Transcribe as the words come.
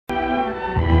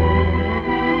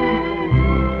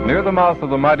Near the mouth of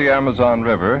the mighty Amazon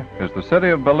River is the city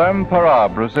of Belém,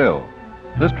 Pará, Brazil.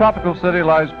 This tropical city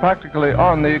lies practically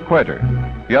on the equator.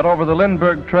 Yet over the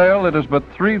Lindbergh Trail, it is but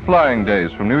 3 flying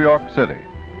days from New York City.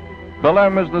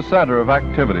 Belém is the center of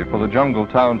activity for the jungle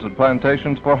towns and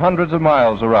plantations for hundreds of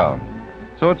miles around.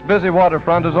 So its busy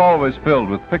waterfront is always filled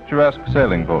with picturesque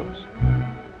sailing boats.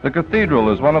 The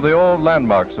cathedral is one of the old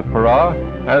landmarks of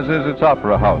Pará, as is its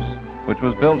opera house, which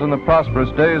was built in the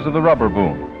prosperous days of the rubber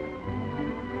boom.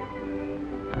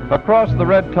 Across the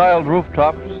red-tiled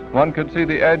rooftops, one could see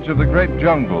the edge of the great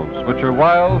jungles, which are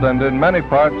wild and in many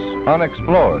parts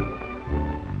unexplored.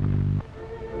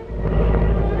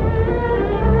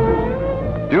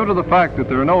 Due to the fact that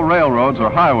there are no railroads or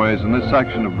highways in this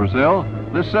section of Brazil,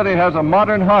 this city has a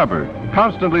modern harbor,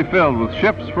 constantly filled with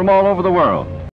ships from all over the world.